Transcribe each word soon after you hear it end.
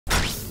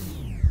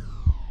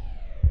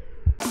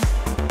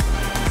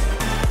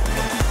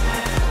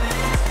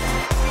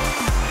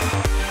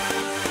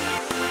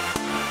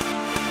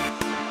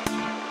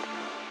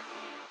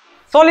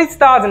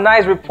Solidstar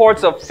denies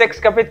reports of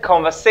sexcapade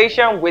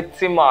conversation with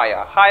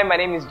Timaya. Hi, my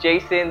name is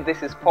Jason.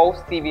 This is Pulse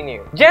TV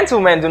News.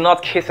 Gentlemen do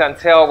not kiss and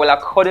tell. Well,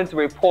 according to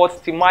reports,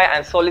 Timaya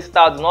and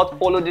Solidstar do not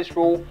follow this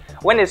rule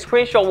when a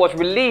screenshot was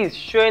released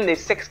showing a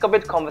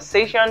sexcapade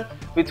conversation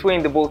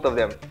between the both of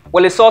them.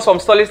 Well, a source from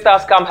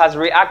Solidstar's camp has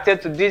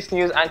reacted to this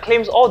news and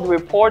claims all the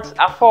reports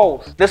are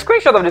false. The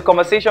screenshot of the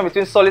conversation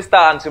between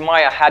Solidstar and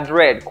Timaya had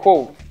read,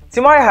 quote,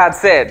 Timaya had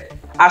said,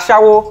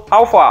 "Ashawo,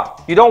 how far?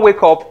 You don't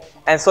wake up?"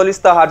 And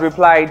Solidstar had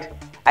replied,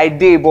 "I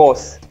dey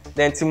boss."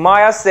 Then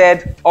Timaya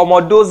said,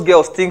 "Omo, those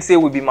girls think say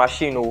we be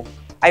machine oh.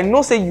 I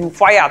know say you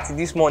fire till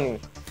this morning.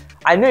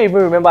 I no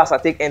even remember as I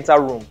take enter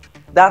room.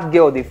 That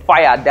girl dey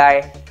fire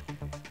die."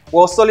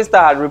 Well,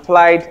 Solidstar had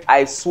replied,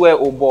 "I swear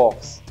oh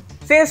boss."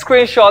 Since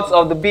screenshots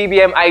of the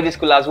BBM ID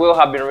school as well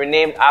have been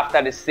renamed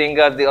after the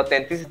singers, the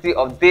authenticity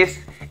of this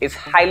is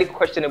highly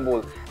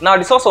questionable. Now,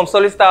 the source from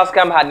Solidstar's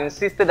camp had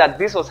insisted that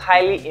this was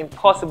highly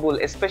impossible,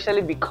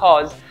 especially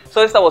because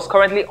Solidstar was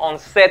currently on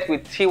set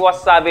with Tiwa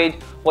Savage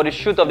for the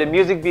shoot of the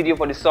music video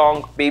for the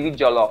song Baby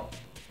Jollof.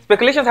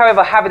 Speculations,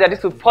 however, have it that this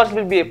could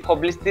possibly be a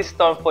publicity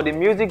stunt for the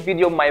music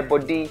video My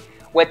Body,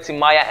 where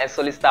Timaya and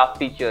Solidstar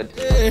featured.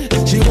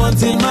 She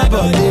wanting my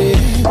body.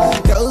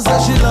 Girls say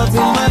she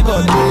loving my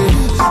body.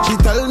 She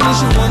tell me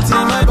she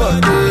wanting my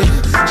body.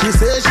 She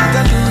says she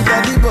can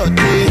do the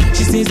body.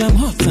 She says I'm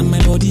hot and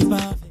my body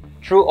perfect.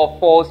 True or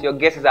false, your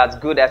guess is as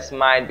good as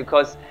mine,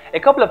 because a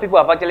couple of people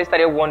have actually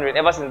started wondering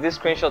ever since this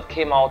screenshot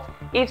came out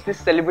if these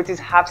celebrities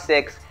have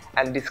sex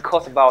and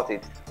discuss about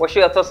it. Well,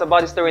 share your thoughts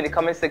about the story in the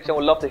comment section.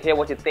 We'd love to hear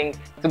what you think.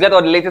 To get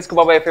all the latest scoop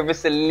about your favorite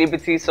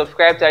celebrities,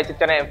 subscribe to our YouTube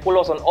channel and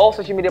follow us on all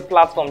social media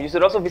platforms. You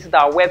should also visit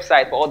our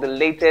website for all the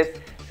latest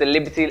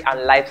celebrity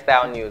and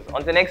lifestyle news.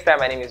 Until next time,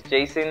 my name is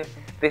Jason.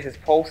 This is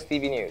Pulse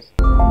TV News.